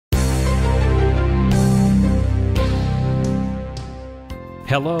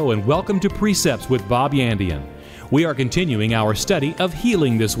Hello and welcome to Precepts with Bob Yandian. We are continuing our study of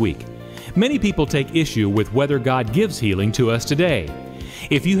healing this week. Many people take issue with whether God gives healing to us today.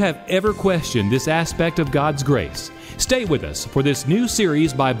 If you have ever questioned this aspect of God's grace, stay with us for this new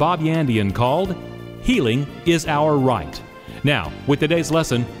series by Bob Yandian called Healing is Our Right. Now, with today's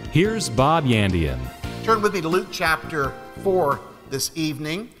lesson, here's Bob Yandian. Turn with me to Luke chapter 4 this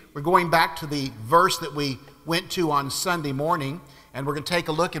evening. We're going back to the verse that we went to on Sunday morning, and we're going to take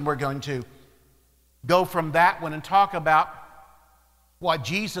a look and we're going to go from that one and talk about what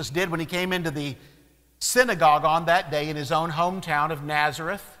Jesus did when he came into the synagogue on that day in his own hometown of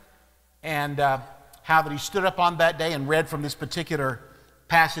Nazareth, and how that he stood up on that day and read from this particular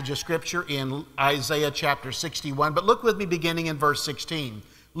passage of Scripture in Isaiah chapter 61. But look with me beginning in verse 16.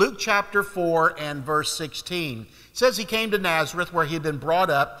 Luke chapter 4 and verse 16. It says he came to Nazareth where he had been brought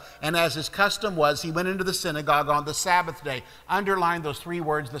up, and as his custom was, he went into the synagogue on the Sabbath day. Underline those three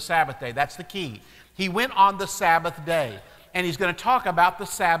words, the Sabbath day. That's the key. He went on the Sabbath day, and he's going to talk about the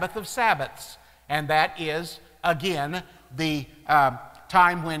Sabbath of Sabbaths. And that is, again, the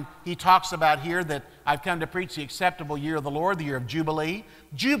time when he talks about here that I've come to preach the acceptable year of the Lord, the year of Jubilee.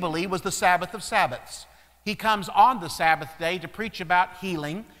 Jubilee was the Sabbath of Sabbaths. He comes on the Sabbath day to preach about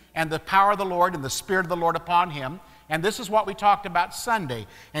healing and the power of the Lord and the Spirit of the Lord upon him. And this is what we talked about Sunday.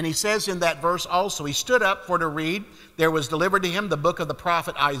 And he says in that verse also, he stood up for to read. There was delivered to him the book of the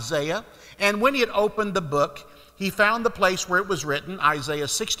prophet Isaiah. And when he had opened the book, he found the place where it was written, Isaiah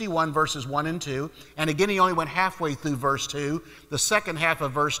 61 verses 1 and 2. And again, he only went halfway through verse 2. The second half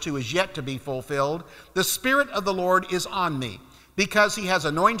of verse 2 is yet to be fulfilled. The Spirit of the Lord is on me, because he has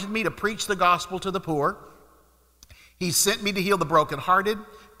anointed me to preach the gospel to the poor. He sent me to heal the brokenhearted,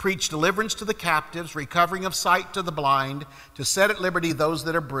 preach deliverance to the captives, recovering of sight to the blind, to set at liberty those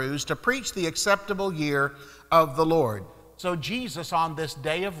that are bruised, to preach the acceptable year of the Lord. So Jesus on this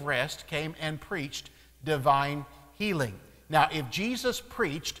day of rest came and preached divine healing. Now, if Jesus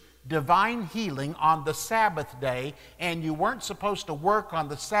preached divine healing on the Sabbath day, and you weren't supposed to work on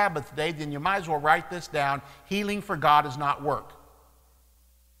the Sabbath day, then you might as well write this down. Healing for God is not work.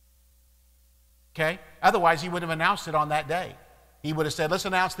 Okay? Otherwise, he would have announced it on that day. He would have said, let's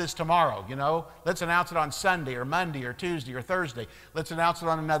announce this tomorrow, Let's announce it on Sunday or Monday or Tuesday or Thursday. Let's announce it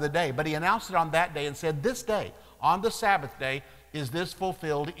on another day. But he announced it on that day and said, this day, on the Sabbath day, is this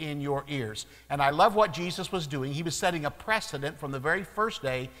fulfilled in your ears. And I love what Jesus was doing. He was setting a precedent from the very first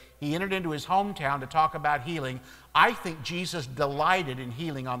day he entered into his hometown to talk about healing. I think Jesus delighted in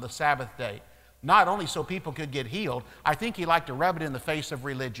healing on the Sabbath day. Not only so people could get healed, I think he liked to rub it in the face of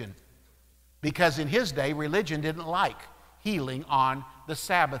religion. Because in his day, religion didn't like healing on the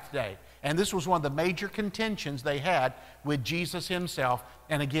Sabbath day. And this was one of the major contentions they had with Jesus himself.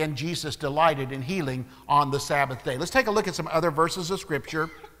 And again, Jesus delighted in healing on the Sabbath day. Let's take a look at some other verses of Scripture.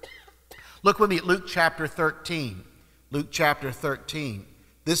 Look with me at Luke chapter 13. Luke chapter 13.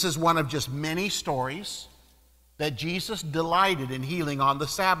 This is one of just many stories that Jesus delighted in healing on the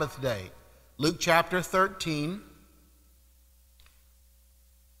Sabbath day. Luke chapter 13.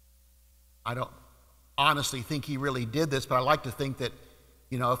 I don't honestly think he really did this, but I like to think that,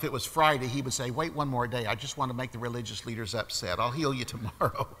 if it was Friday, he would say, wait one more day. I just want to make the religious leaders upset. I'll heal you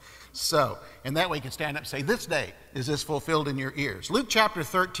tomorrow. And that way he can stand up and say, this day is this fulfilled in your ears. Luke chapter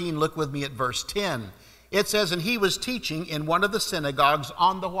 13, look with me at verse 10. It says, and he was teaching in one of the synagogues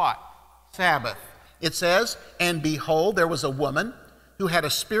on the what? Sabbath. It says, and behold, there was a woman who had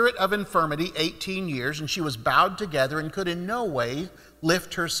a spirit of infirmity 18 years, and she was bowed together and could in no way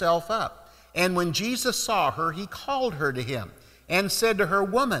lift herself up. And when Jesus saw her, he called her to him and said to her,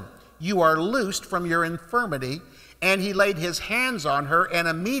 woman, you are loosed from your infirmity. And he laid his hands on her, and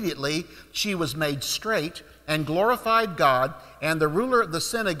immediately she was made straight and glorified God. And the ruler of the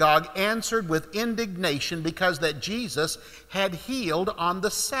synagogue answered with indignation because that Jesus had healed on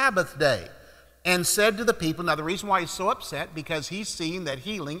the Sabbath day, and said to the people, now the reason why he's so upset, because he's seeing that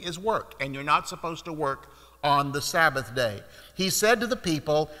healing is work, and you're not supposed to work on the Sabbath day. He said to the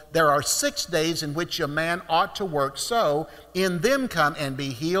people, there are 6 days in which a man ought to work, so in them come and be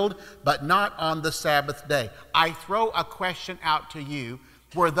healed, but not on the Sabbath day. I throw a question out to you.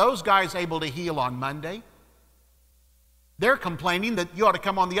 Were those guys able to heal on Monday? They're complaining that you ought to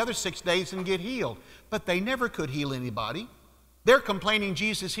come on the other 6 days and get healed, but they never could heal anybody. They're complaining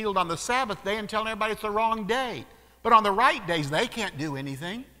Jesus healed on the Sabbath day and telling everybody it's the wrong day. But on the right days, they can't do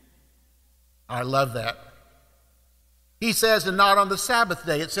anything. I love that. He says, and not on the Sabbath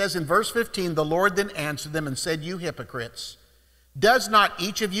day. It says in verse 15, the Lord then answered them and said, you hypocrites, does not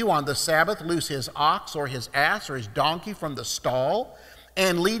each of you on the Sabbath loose his ox or his ass or his donkey from the stall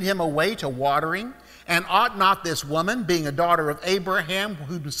and lead him away to watering? And ought not this woman, being a daughter of Abraham,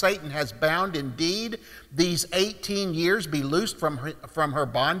 whom Satan has bound indeed, these 18 years be loosed from her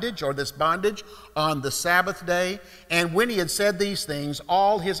bondage, or this bondage, on the Sabbath day? And when he had said these things,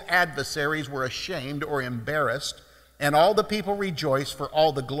 all his adversaries were ashamed or embarrassed, and all the people rejoiced for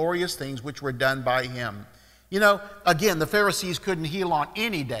all the glorious things which were done by him. You know, again, the Pharisees couldn't heal on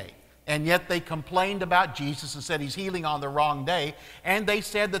any day. And yet they complained about Jesus and said he's healing on the wrong day. And they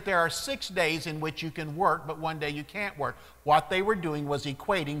said that there are 6 days in which you can work, but one day you can't work. What they were doing was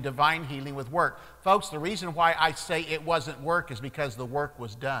equating divine healing with work. Folks, the reason why I say it wasn't work is because the work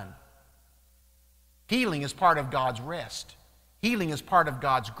was done. Healing is part of God's rest. Healing is part of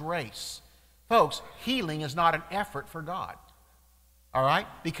God's grace. Folks, healing is not an effort for God, all right,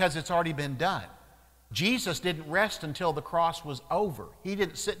 because it's already been done. Jesus didn't rest until the cross was over. He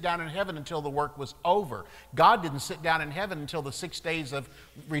didn't sit down in heaven until the work was over. God didn't sit down in heaven until the 6 days of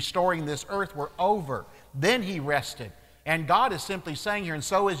restoring this earth were over. Then he rested. And God is simply saying here, and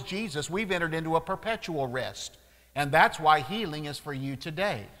so is Jesus, we've entered into a perpetual rest. And that's why healing is for you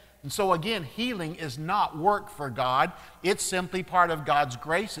today. And so again, healing is not work for God. It's simply part of God's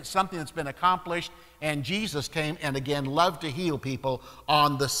grace. It's something that's been accomplished. And Jesus came and again loved to heal people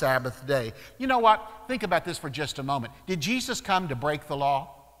on the Sabbath day. You know what? Think about this for just a moment. Did Jesus come to break the law?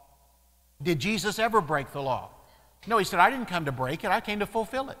 Did Jesus ever break the law? No, he said, I didn't come to break it. I came to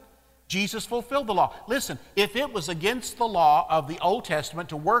fulfill it. Jesus fulfilled the law. Listen, if it was against the law of the Old Testament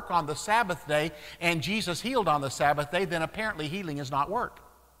to work on the Sabbath day and Jesus healed on the Sabbath day, then apparently healing is not work.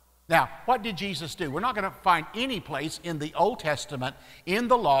 Now, what did Jesus do? We're not going to find any place in the Old Testament, in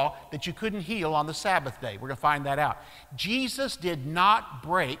the law, that you couldn't heal on the Sabbath day. We're going to find that out. Jesus did not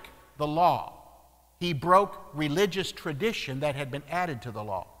break the law. He broke religious tradition that had been added to the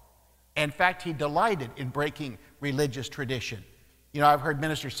law. In fact, he delighted in breaking religious tradition. You know, I've heard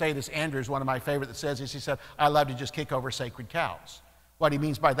ministers say this. Andrew is one of my favorite that says this. He said, I love to just kick over sacred cows. What he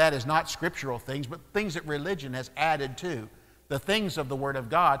means by that is not scriptural things, but things that religion has added to. The things of the Word of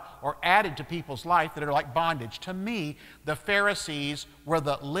God are added to people's life that are like bondage. To me, the Pharisees were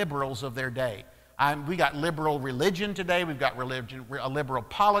the liberals of their day. We got liberal religion today. We've got liberal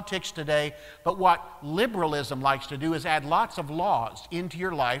politics today. But what liberalism likes to do is add lots of laws into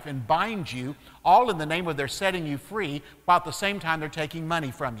your life and bind you, all in the name of they're setting you free, while at the same time they're taking money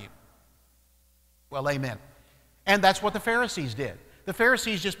from you. Well, amen. And that's what the Pharisees did. The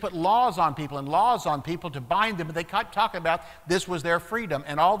Pharisees just put laws on people and laws on people to bind them, but they kept talking about this was their freedom,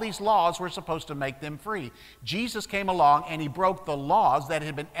 and all these laws were supposed to make them free. Jesus came along and he broke the laws that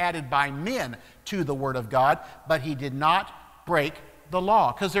had been added by men to the Word of God, but he did not break the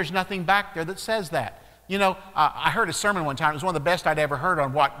law, because there's nothing back there that says that. You know, I heard a sermon one time. It was one of the best I'd ever heard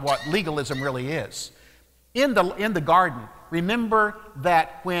on what legalism really is. In the garden, remember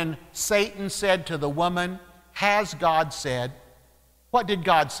that when Satan said to the woman, has God said? What did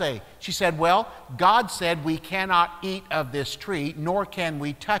God say? She said, well, God said we cannot eat of this tree, nor can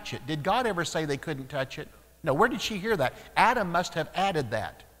we touch it. Did God ever say they couldn't touch it? No. Where did she hear that? Adam must have added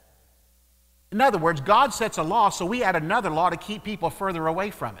that. In other words, God sets a law, so we add another law to keep people further away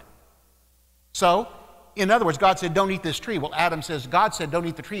from it. So, in other words, God said, don't eat this tree. Well, Adam says, God said, don't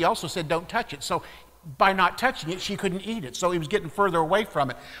eat the tree. He also said, don't touch it. So, by not touching it, she couldn't eat it. So, he was getting further away from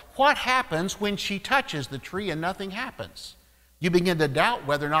it. What happens when she touches the tree and nothing happens? You begin to doubt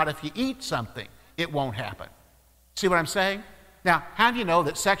whether or not if you eat something, it won't happen. See what I'm saying? Now, how do you know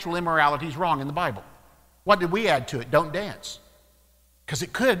that sexual immorality is wrong in the Bible? What did we add to it? Don't dance. Because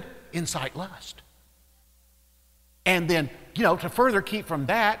it could incite lust. And then, you know, to further keep from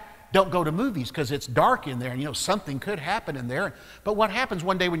that, don't go to movies because it's dark in there and, you know, something could happen in there. But what happens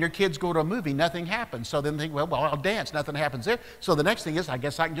one day when your kids go to a movie? Nothing happens. So then they think, well, I'll dance. Nothing happens there. So the next thing is, I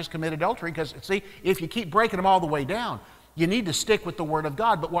guess I can just commit adultery because, see, if you keep breaking them all the way down, you need to stick with the Word of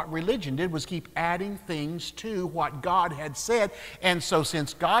God. But what religion did was keep adding things to what God had said. And so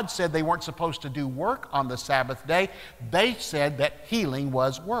since God said they weren't supposed to do work on the Sabbath day, they said that healing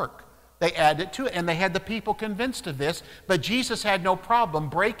was work. They added it to it, and they had the people convinced of this. But Jesus had no problem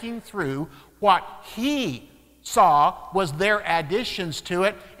breaking through what he saw was their additions to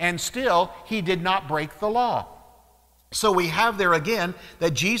it, and still he did not break the law. So we have there again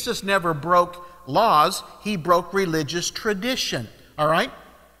that Jesus never broke laws, he broke religious tradition. All right?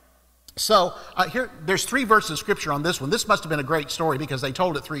 So here, there's 3 verses of scripture on this one. This must have been a great story because they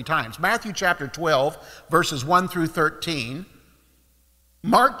told it 3 times. Matthew chapter 12, verses 1 through 13.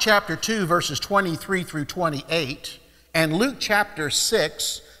 Mark chapter 2, verses 23 through 28. And Luke chapter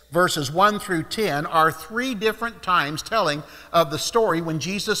 6, verses 1 through 10 are 3 different times telling of the story when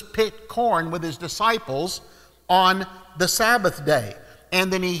Jesus picked corn with his disciples on the Sabbath day.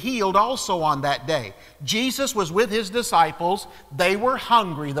 and then he healed also on that day. Jesus was with his disciples. They were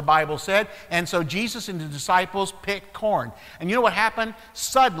hungry, the Bible said, and so Jesus and the disciples picked corn. And you know what happened?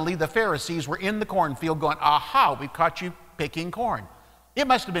 Suddenly the Pharisees were in the cornfield going, aha, we've caught you picking corn. It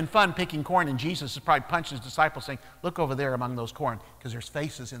must have been fun picking corn, and Jesus has probably punched his disciples saying, look over there among those corn, because there's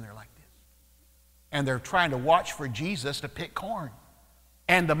faces in there like this. And they're trying to watch for Jesus to pick corn.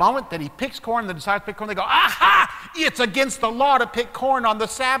 And the moment that he picks corn, the disciples pick corn, they go, aha! It's against the law to pick corn on the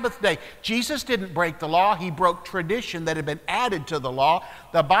Sabbath day. Jesus didn't break the law. He broke tradition that had been added to the law.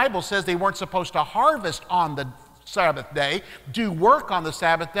 The Bible says they weren't supposed to harvest on the Sabbath day, do work on the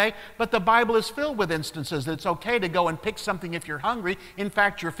Sabbath day, but the Bible is filled with instances that it's okay to go and pick something if you're hungry. In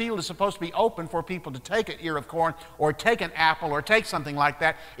fact, your field is supposed to be open for people to take an ear of corn or take an apple or take something like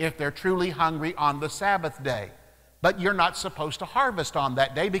that if they're truly hungry on the Sabbath day. But you're not supposed to harvest on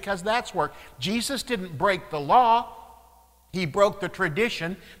that day because that's work. Jesus didn't break the law. He broke the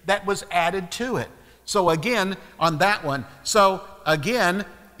tradition that was added to it. So again, on that one,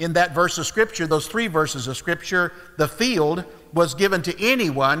 in that verse of Scripture, those 3 verses of Scripture, the field was given to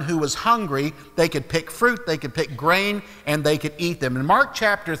anyone who was hungry. They could pick fruit, they could pick grain, and they could eat them. In Mark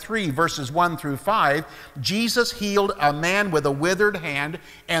chapter 3, verses 1 through 5, Jesus healed a man with a withered hand,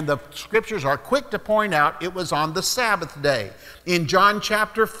 and the Scriptures are quick to point out it was on the Sabbath day. In John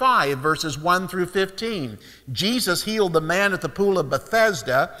chapter 5, verses 1 through 15, Jesus healed the man at the pool of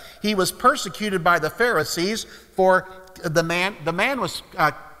Bethesda. He was persecuted by the Pharisees for the man was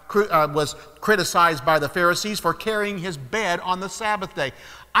criticized by the Pharisees for carrying his bed on the Sabbath day.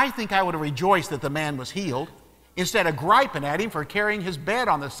 I think I would have rejoiced that the man was healed instead of griping at him for carrying his bed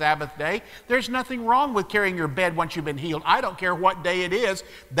on the Sabbath day. There's nothing wrong with carrying your bed once you've been healed. I don't care what day it is.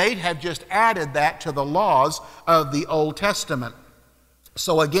 They have just added that to the laws of the Old Testament.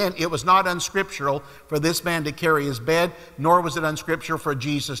 So again, it was not unscriptural for this man to carry his bed, nor was it unscriptural for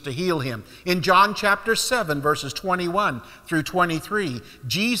Jesus to heal him. In John chapter 7, verses 21 through 23,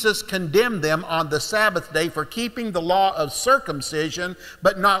 Jesus condemned them on the Sabbath day for keeping the law of circumcision,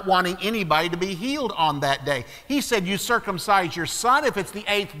 but not wanting anybody to be healed on that day. He said, you circumcise your son if it's the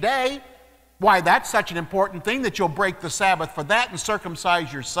 8th day. Why, that's such an important thing that you'll break the Sabbath for that and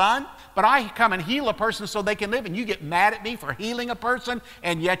circumcise your son. But I come and heal a person so they can live, and you get mad at me for healing a person,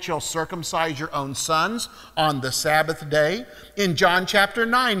 and yet you'll circumcise your own sons on the Sabbath day. In John chapter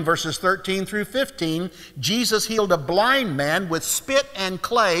 9, verses 13 through 15, Jesus healed a blind man with spit and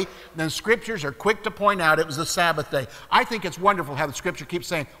clay. Then Scriptures are quick to point out it was the Sabbath day. I think it's wonderful how the Scripture keeps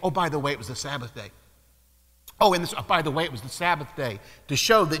saying, oh, by the way, it was the Sabbath day. Oh, and by the way, it was the Sabbath day, to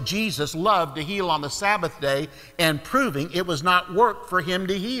show that Jesus loved to heal on the Sabbath day and proving it was not work for him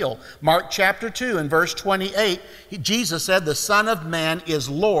to heal. Mark chapter 2 and verse 28, Jesus said, the Son of Man is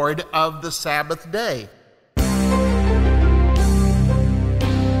Lord of the Sabbath day.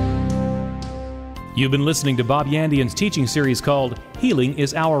 You've been listening to Bob Yandian's teaching series called Healing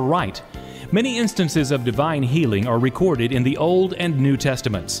is Our Right. Many instances of divine healing are recorded in the Old and New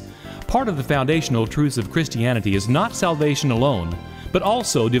Testaments. Part of the foundational truths of Christianity is not salvation alone, but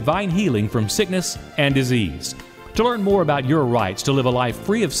also divine healing from sickness and disease. To learn more about your rights to live a life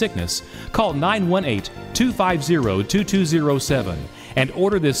free of sickness, call 918-250-2207 and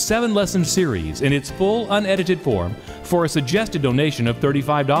order this 7-lesson series in its full unedited form for a suggested donation of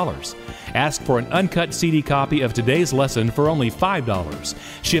 $35. Ask for an uncut CD copy of today's lesson for only $5,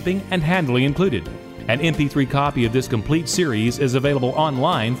 shipping and handling included. An MP3 copy of this complete series is available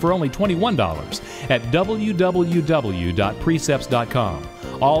online for only $21 at www.precepts.com.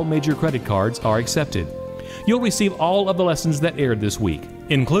 All major credit cards are accepted. You'll receive all of the lessons that aired this week,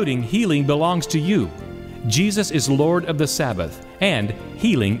 including Healing Belongs to You, Jesus is Lord of the Sabbath, and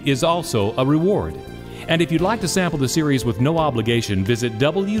Healing is also a Reward. And if you'd like to sample the series with no obligation, visit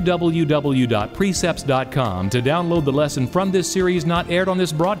www.precepts.com to download the lesson from this series not aired on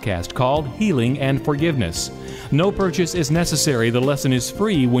this broadcast called Healing and Forgiveness. No purchase is necessary. The lesson is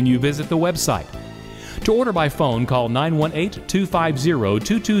free when you visit the website. To order by phone, call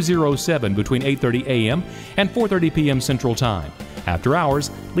 918-250-2207 between 8:30 a.m. and 4:30 p.m. Central Time. After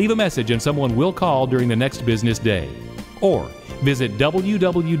hours, leave a message and someone will call during the next business day. Or visit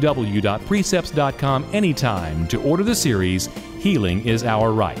www.precepts.com anytime to order the series, Healing is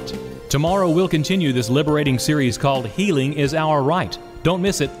Our Right. Tomorrow we'll continue this liberating series called Healing is Our Right. Don't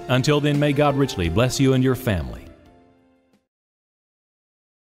miss it. Until then, may God richly bless you and your family.